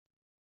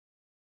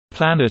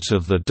Planet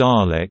of the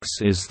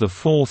Daleks is the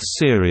fourth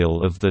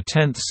serial of the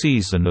 10th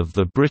season of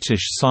the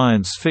British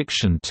science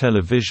fiction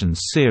television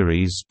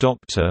series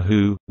Doctor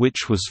Who,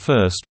 which was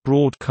first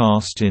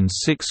broadcast in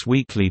 6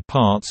 weekly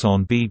parts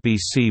on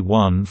BBC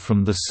One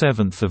from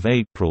 7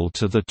 April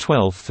to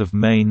 12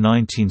 May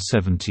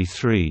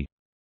 1973.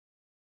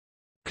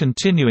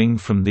 Continuing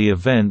from the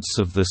events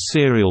of the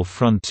serial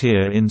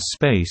Frontier in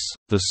Space,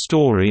 the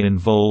story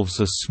involves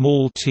a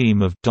small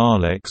team of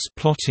Daleks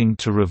plotting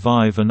to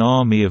revive an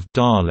army of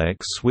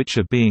Daleks which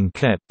are being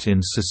kept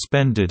in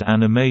suspended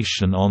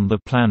animation on the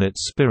planet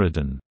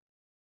Spiridon.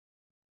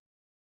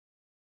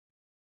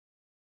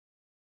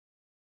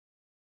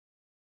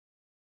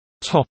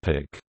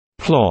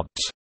 Plot.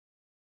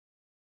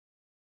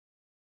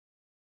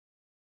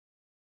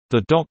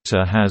 The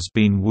Doctor has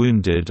been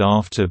wounded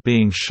after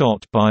being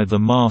shot by the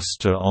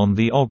Master on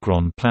the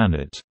Ogron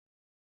planet.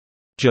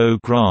 Jo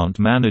Grant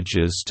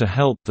manages to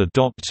help the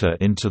Doctor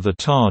into the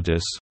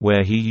TARDIS,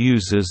 where he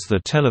uses the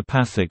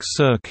telepathic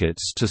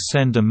circuits to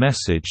send a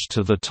message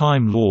to the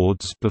Time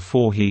Lords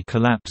before he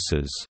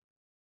collapses.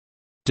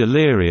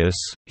 Delirious,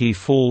 he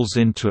falls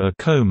into a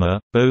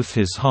coma, both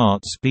his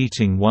hearts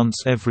beating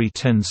once every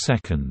 10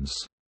 seconds.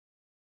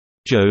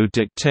 Jo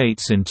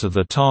dictates into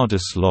the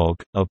TARDIS log,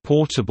 a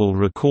portable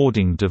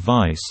recording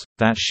device,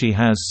 that she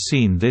has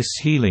seen this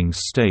healing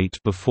state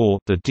before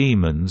the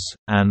demons,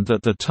 and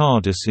that the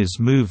TARDIS is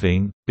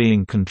moving,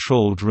 being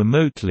controlled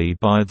remotely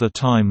by the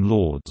Time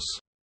Lords.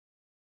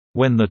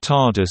 When the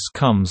TARDIS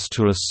comes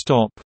to a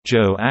stop,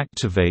 Jo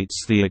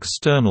activates the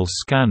external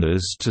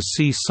scanners to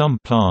see some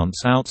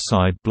plants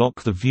outside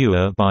block the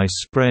viewer by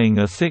spraying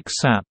a thick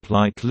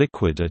sap-like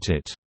liquid at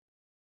it.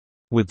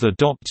 With the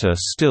Doctor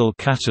still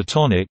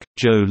catatonic,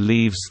 Jo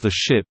leaves the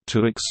ship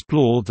to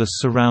explore the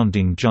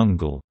surrounding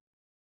jungle.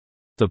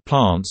 The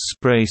plants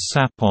spray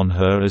sap on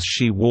her as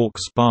she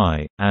walks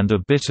by, and a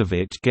bit of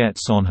it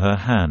gets on her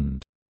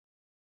hand.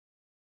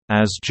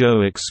 As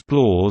Jo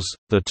explores,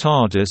 the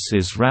TARDIS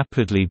is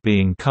rapidly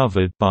being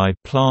covered by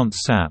plant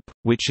sap,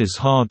 which is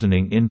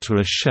hardening into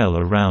a shell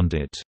around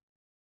it.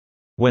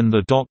 When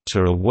the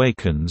Doctor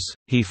awakens,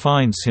 he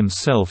finds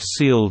himself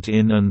sealed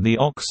in and the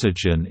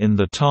oxygen in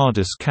the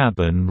TARDIS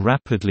cabin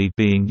rapidly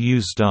being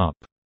used up.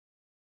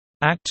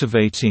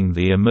 Activating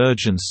the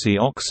emergency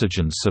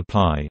oxygen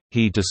supply,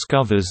 he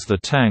discovers the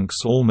tanks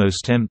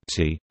almost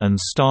empty, and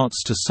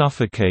starts to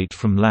suffocate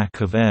from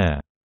lack of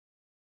air.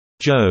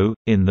 Jo,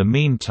 in the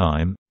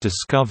meantime,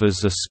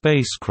 discovers a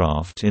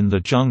spacecraft in the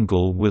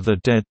jungle with a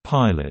dead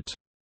pilot.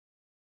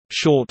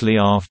 Shortly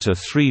after,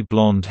 3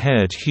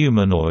 blonde-haired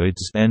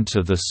humanoids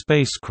enter the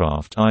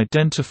spacecraft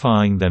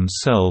identifying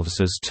themselves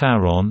as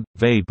Taron,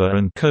 Weber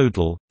and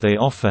Kodal. They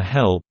offer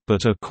help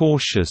but are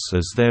cautious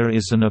as there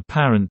is an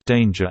apparent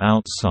danger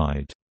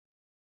outside.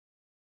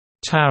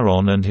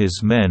 Taron and his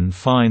men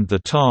find the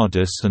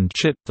TARDIS and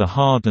chip the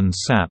hardened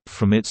sap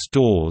from its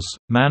doors,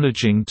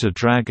 managing to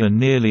drag a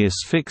nearly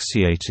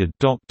asphyxiated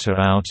Doctor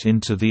out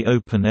into the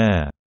open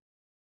air.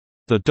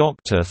 The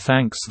Doctor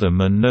thanks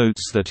them and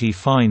notes that he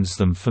finds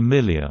them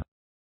familiar.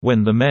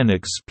 When the men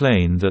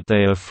explain that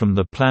they are from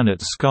the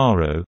planet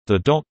Skaro, the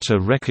Doctor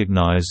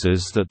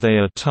recognizes that they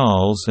are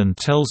Tals and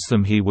tells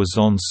them he was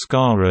on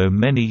Skaro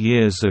many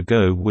years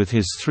ago with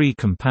his 3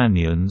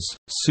 companions,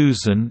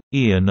 Susan,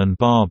 Ian and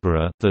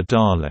Barbara, the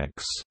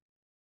Daleks.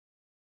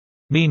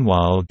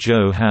 Meanwhile,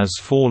 Jo has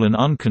fallen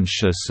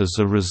unconscious as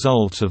a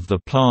result of the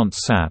plant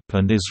sap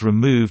and is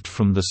removed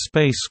from the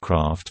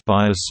spacecraft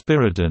by a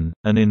Spiridon,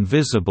 an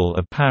invisible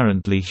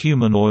apparently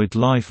humanoid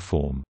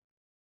lifeform.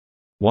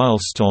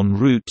 Whilst en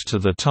route to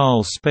the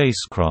Tal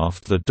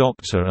spacecraft, the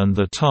Doctor and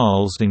the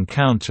Tals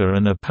encounter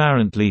an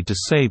apparently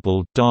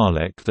disabled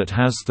Dalek that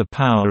has the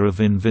power of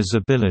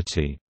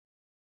invisibility.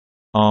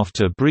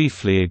 After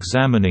briefly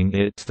examining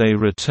it, they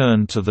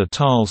return to the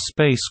Tal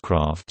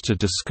spacecraft to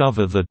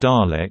discover the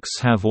Daleks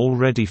have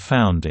already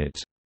found it.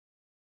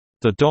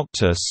 The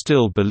Doctor,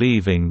 still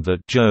believing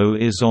that Jo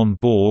is on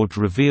board,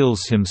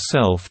 reveals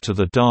himself to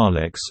the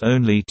Daleks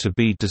only to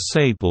be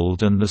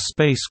disabled and the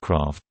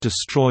spacecraft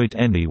destroyed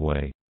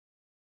anyway.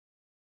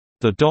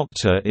 The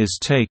Doctor is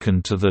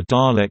taken to the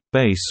Dalek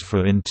base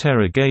for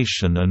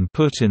interrogation and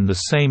put in the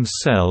same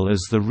cell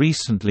as the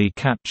recently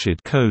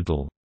captured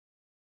Kodal.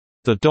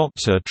 The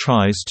Doctor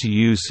tries to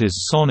use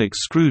his sonic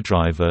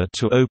screwdriver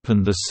to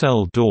open the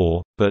cell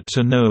door, but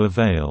to no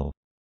avail.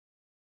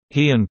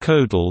 He and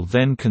Kodal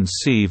then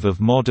conceive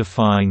of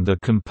modifying the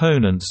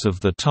components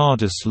of the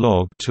TARDIS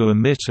log to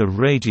emit a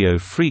radio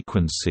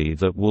frequency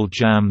that will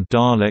jam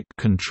Dalek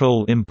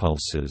control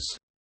impulses.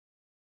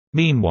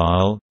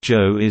 Meanwhile,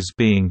 Jo is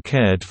being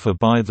cared for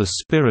by the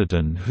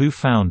Spiridon who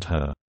found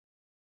her.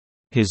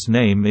 His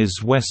name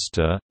is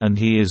Wester, and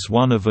he is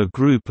one of a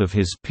group of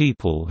his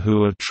people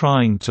who are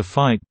trying to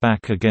fight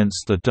back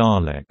against the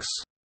Daleks.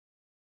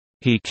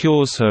 He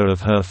cures her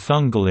of her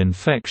fungal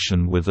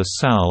infection with a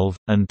salve,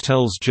 and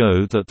tells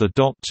Jo that the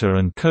Doctor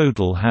and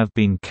Kodal have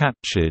been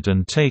captured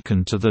and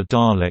taken to the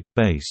Dalek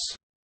base.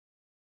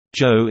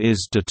 Joe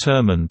is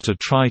determined to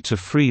try to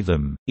free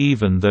them,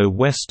 even though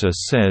Wester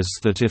says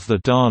that if the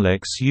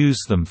Daleks use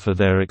them for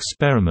their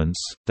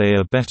experiments, they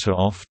are better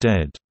off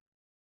dead.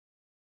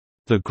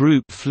 The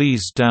group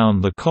flees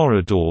down the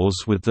corridors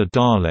with the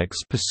Daleks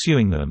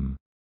pursuing them.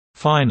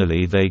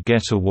 Finally they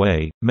get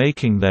away,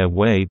 making their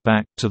way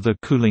back to the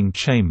cooling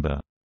chamber.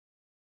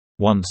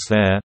 Once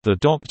there, the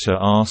Doctor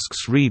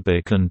asks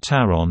Riebeck and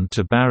Taron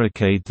to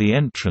barricade the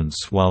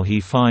entrance while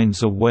he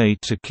finds a way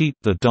to keep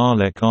the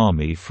Dalek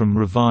army from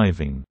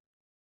reviving.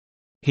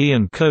 He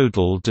and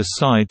Codal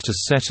decide to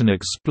set an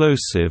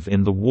explosive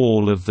in the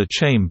wall of the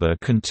chamber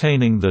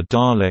containing the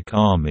Dalek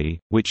army,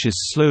 which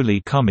is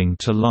slowly coming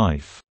to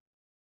life.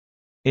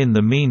 In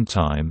the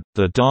meantime,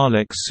 the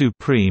Dalek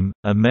Supreme,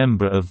 a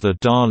member of the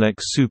Dalek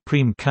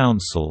Supreme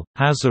Council,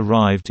 has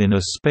arrived in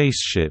a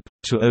spaceship,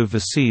 to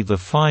oversee the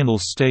final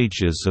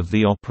stages of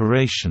the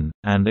operation,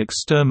 and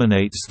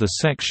exterminates the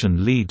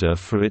section leader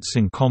for its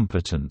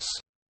incompetence.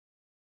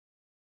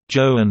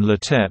 Joe and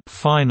Letep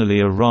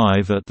finally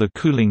arrive at the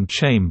cooling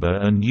chamber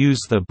and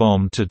use their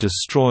bomb to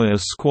destroy a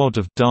squad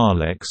of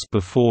Daleks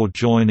before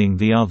joining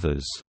the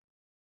others.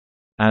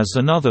 As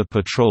another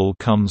patrol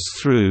comes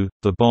through,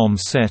 the bomb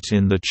set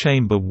in the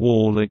chamber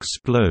wall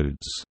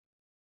explodes.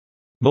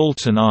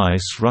 Molten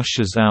ice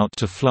rushes out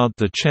to flood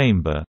the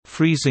chamber,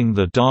 freezing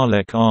the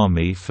Dalek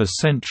army for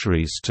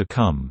centuries to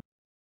come.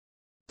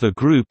 The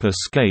group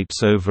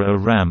escapes over a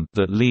ramp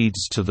that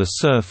leads to the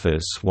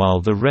surface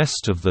while the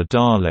rest of the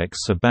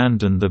Daleks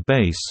abandon the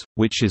base,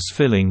 which is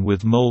filling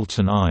with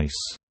molten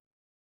ice.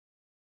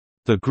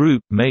 The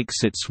group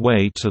makes its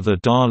way to the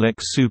Dalek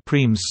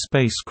Supreme's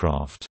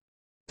spacecraft.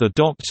 The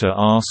Doctor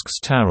asks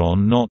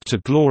Taron not to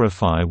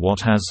glorify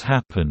what has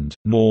happened,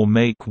 nor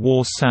make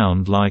war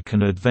sound like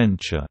an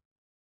adventure.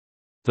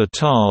 The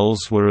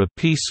Tals were a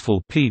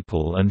peaceful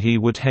people and he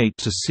would hate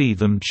to see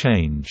them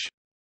change.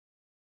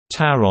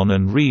 Taron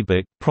and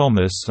Riebeck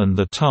promise and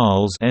the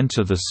Tals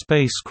enter the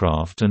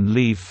spacecraft and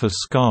leave for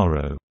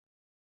Skaro.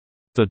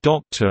 The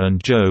Doctor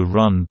and Joe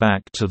run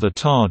back to the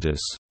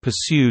TARDIS,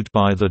 pursued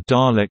by the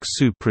Dalek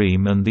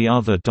Supreme and the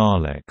other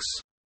Daleks.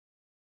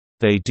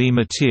 They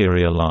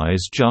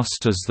dematerialize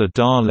just as the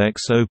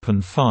Daleks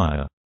open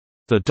fire.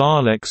 The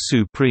Dalek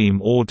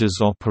Supreme orders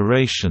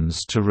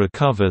operations to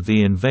recover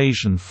the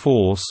invasion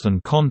force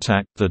and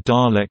contact the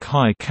Dalek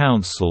High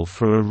Council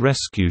for a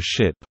rescue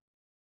ship.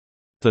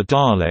 The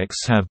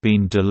Daleks have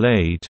been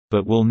delayed,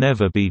 but will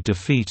never be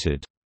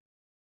defeated.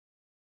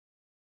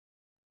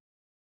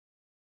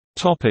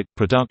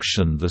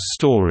 Production. The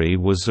story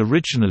was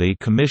originally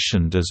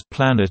commissioned as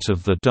Planet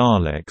of the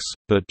Daleks,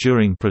 but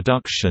during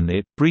production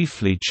it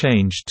briefly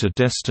changed to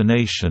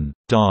Destination,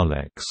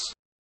 Daleks.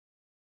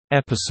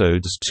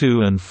 Episodes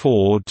 2 and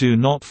 4 do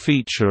not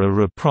feature a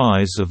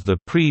reprise of the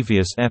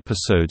previous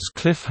episode's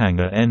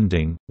cliffhanger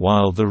ending,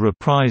 while the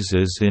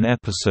reprises in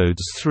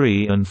episodes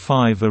 3 and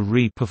 5 are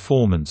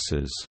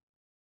re-performances.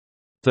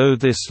 Though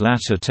this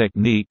latter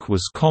technique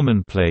was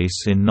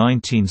commonplace in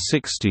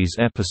 1960s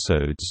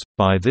episodes,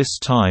 by this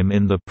time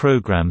in the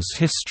program's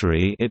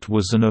history it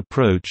was an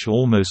approach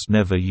almost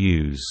never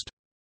used.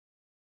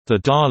 The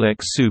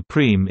Dalek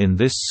Supreme in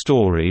this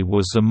story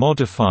was a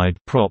modified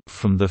prop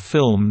from the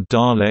film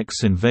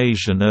Daleks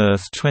Invasion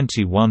Earth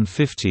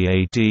 2150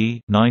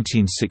 AD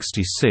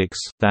 1966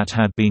 that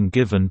had been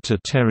given to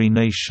Terry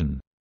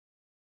Nation.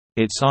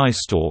 Its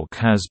eyestalk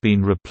has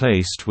been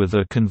replaced with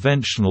a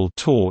conventional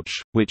torch,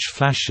 which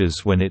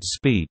flashes when it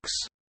speaks.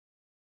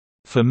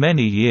 For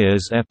many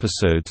years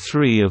Episode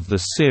 3 of the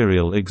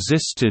serial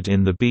existed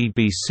in the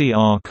BBC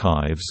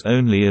archives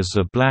only as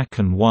a black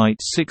and white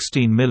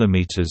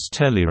 16mm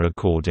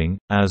telerecording,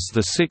 as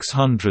the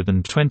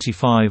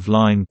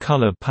 625-line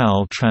Color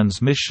PAL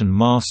transmission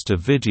master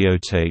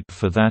videotape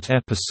for that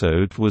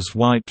episode was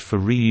wiped for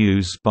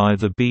reuse by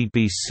the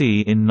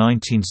BBC in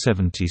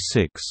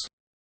 1976.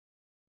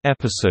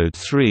 Episode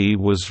 3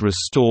 was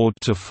restored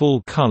to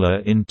full color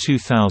in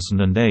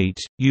 2008,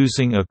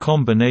 using a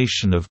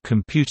combination of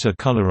computer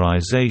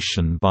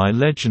colorization by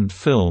Legend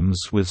Films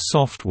with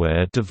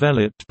software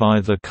developed by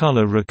the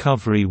Color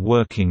Recovery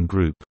Working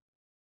Group.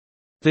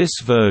 This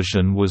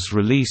version was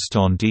released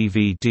on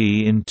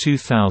DVD in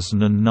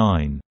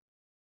 2009.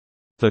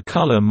 The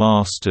color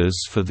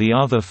masters for the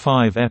other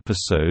 5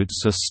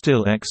 episodes are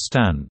still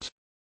extant.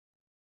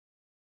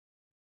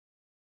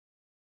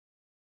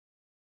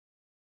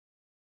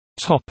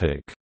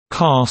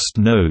 Cast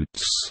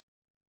notes.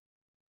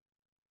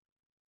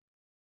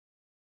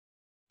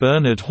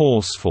 Bernard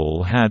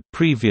Horsfall had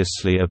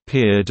previously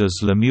appeared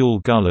as Lemuel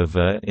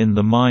Gulliver in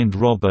The Mind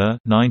Robber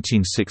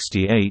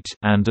 1968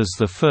 and as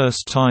the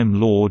first Time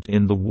Lord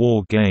in The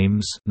War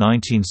Games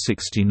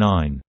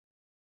 1969.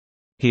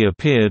 He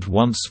appeared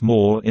once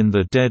more in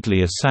The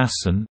Deadly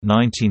Assassin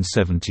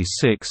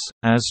 1976,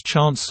 as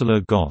Chancellor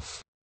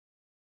Goth.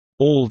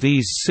 All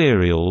these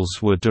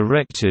serials were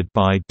directed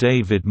by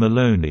David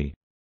Maloney.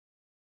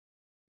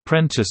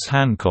 Prentice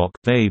Hancock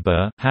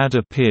Weber had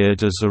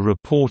appeared as a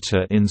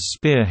reporter in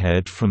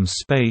Spearhead from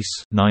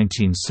Space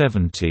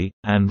 1970,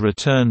 and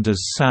returned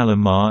as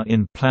Salamar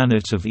in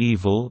Planet of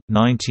Evil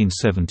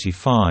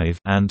 1975,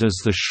 and as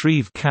the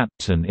Shreve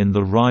captain in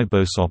the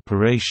Ribos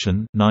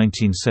Operation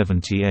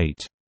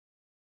 1978.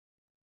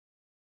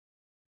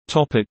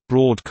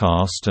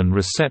 Broadcast and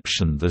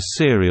reception. The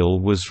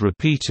serial was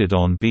repeated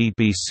on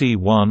BBC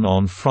One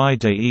on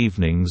Friday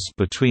evenings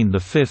between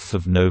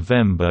 5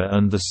 November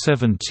and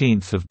 17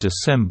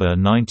 December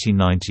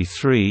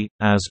 1993,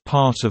 as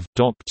part of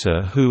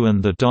Doctor Who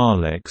and the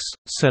Daleks,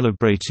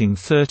 celebrating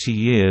 30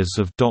 years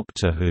of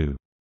Doctor Who.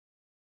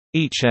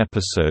 Each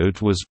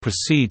episode was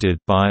preceded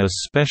by a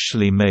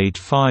specially made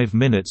 5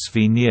 minutes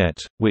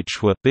vignette,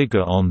 which were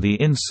bigger on the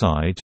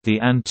inside,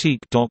 The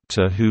Antique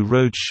Doctor Who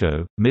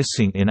Roadshow,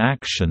 Missing in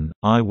Action,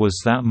 I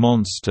Was That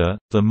Monster,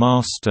 The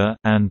Master,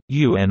 and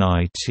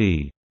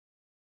UNIT.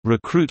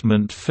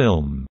 Recruitment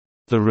film.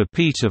 The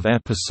repeat of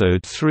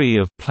Episode 3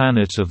 of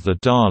Planet of the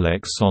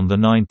Daleks on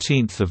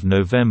 19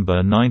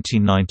 November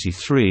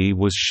 1993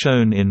 was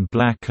shown in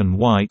black and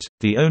white,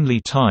 the only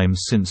time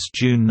since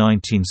June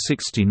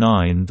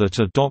 1969 that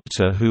a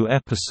Doctor Who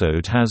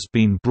episode has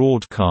been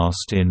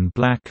broadcast in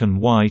black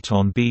and white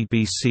on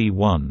BBC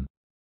One.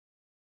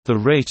 The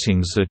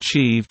ratings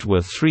achieved were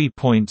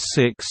 3.6,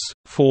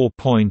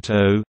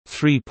 4.0,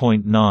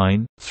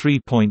 3.9,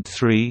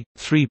 3.3,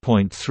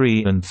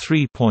 3.3 and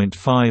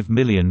 3.5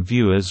 million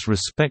viewers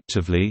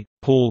respectively.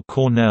 Paul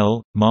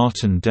Cornell,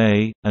 Martin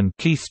Day, and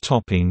Keith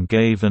Topping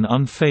gave an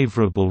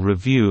unfavorable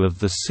review of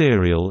the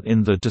serial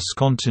in the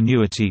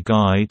Discontinuity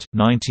Guide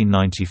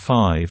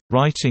 1995,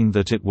 writing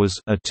that it was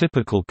a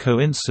typical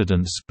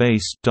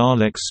coincidence-based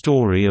Dalek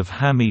story of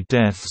hammy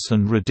deaths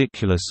and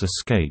ridiculous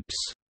escapes.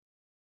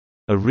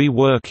 A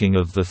reworking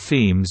of the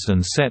themes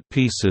and set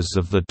pieces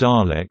of the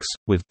Daleks,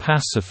 with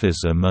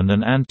pacifism and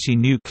an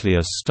anti-nuclear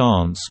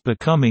stance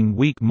becoming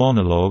weak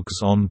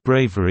monologues on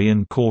bravery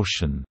and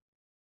caution.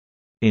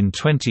 In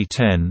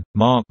 2010,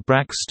 Mark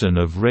Braxton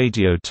of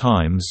Radio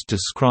Times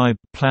described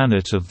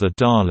Planet of the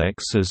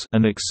Daleks as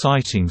an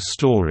exciting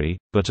story,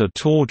 but a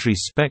tawdry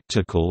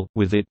spectacle,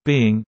 with it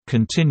being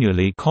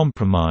continually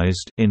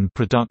compromised in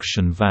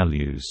production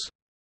values.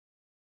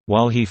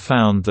 While he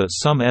found that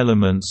some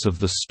elements of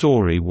the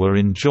story were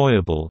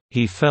enjoyable,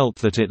 he felt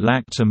that it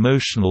lacked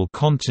emotional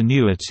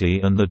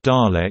continuity and the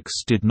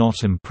Daleks did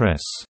not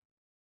impress.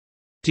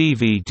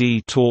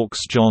 DVD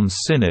Talks John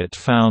Sinnott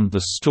found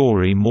the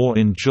story more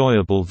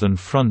enjoyable than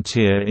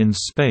Frontier in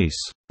Space,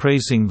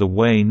 praising the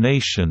way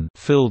Nation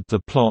filled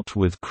the plot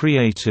with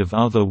creative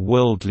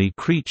other-worldly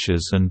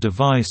creatures and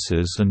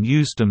devices and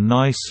used them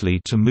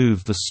nicely to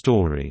move the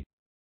story.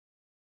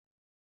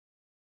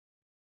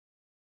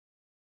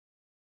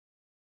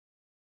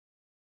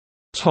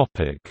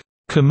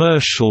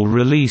 Commercial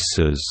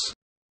releases.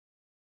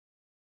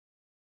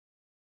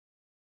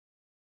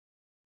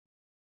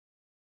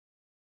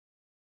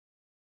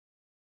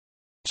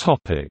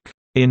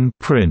 In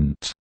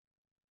print.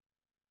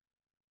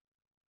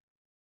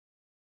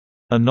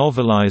 A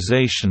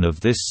novelization of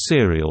this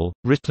serial,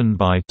 written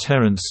by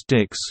Terence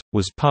Dix,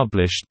 was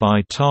published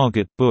by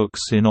Target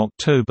Books in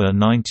October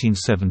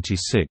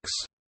 1976.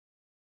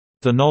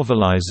 The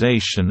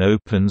novelization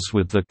opens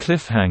with the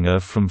cliffhanger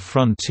from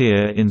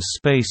Frontier in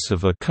Space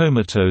of a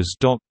comatose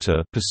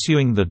Doctor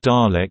pursuing the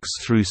Daleks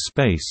through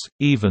space,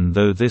 even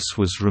though this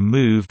was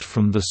removed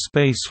from the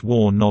Space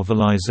War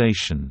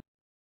novelization.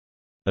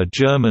 A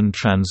German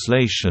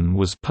translation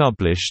was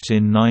published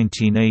in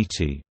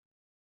 1980.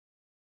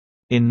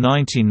 In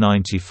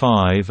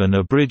 1995, an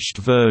abridged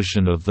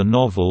version of the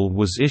novel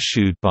was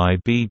issued by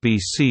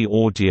BBC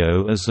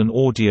Audio as an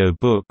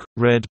audiobook,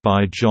 read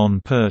by John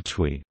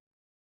Pertwee.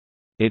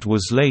 It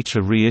was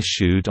later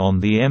reissued on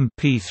the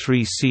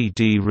MP3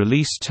 CD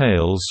release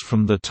Tales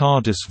from the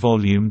TARDIS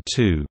Volume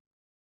 2.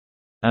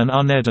 An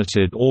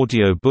unedited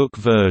audiobook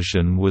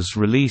version was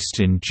released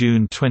in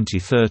June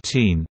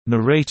 2013,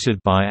 narrated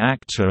by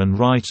actor and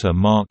writer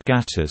Mark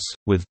Gatiss,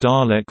 with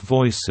Dalek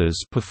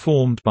voices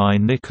performed by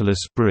Nicholas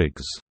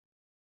Briggs.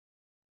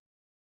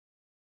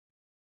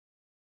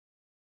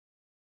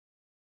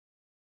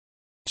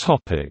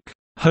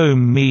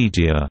 Home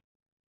media.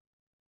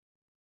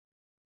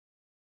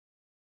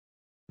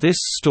 This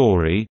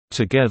story,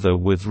 together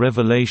with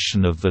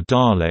Revelation of the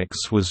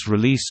Daleks, was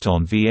released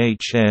on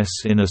VHS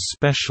in a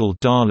special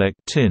Dalek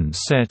tin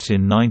set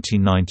in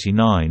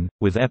 1999,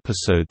 with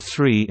Episode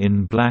 3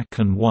 in black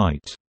and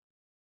white.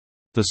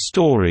 The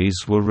stories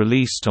were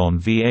released on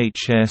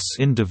VHS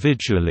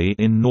individually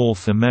in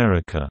North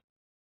America.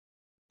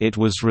 It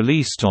was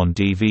released on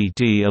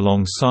DVD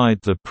alongside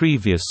the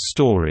previous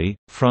story,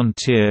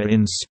 Frontier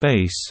in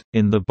Space,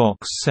 in the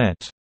box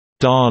set,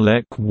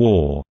 Dalek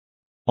War,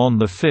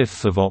 on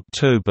 5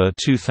 October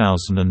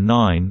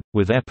 2009,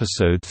 with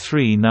Episode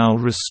 3 now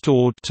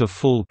restored to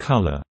full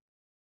color.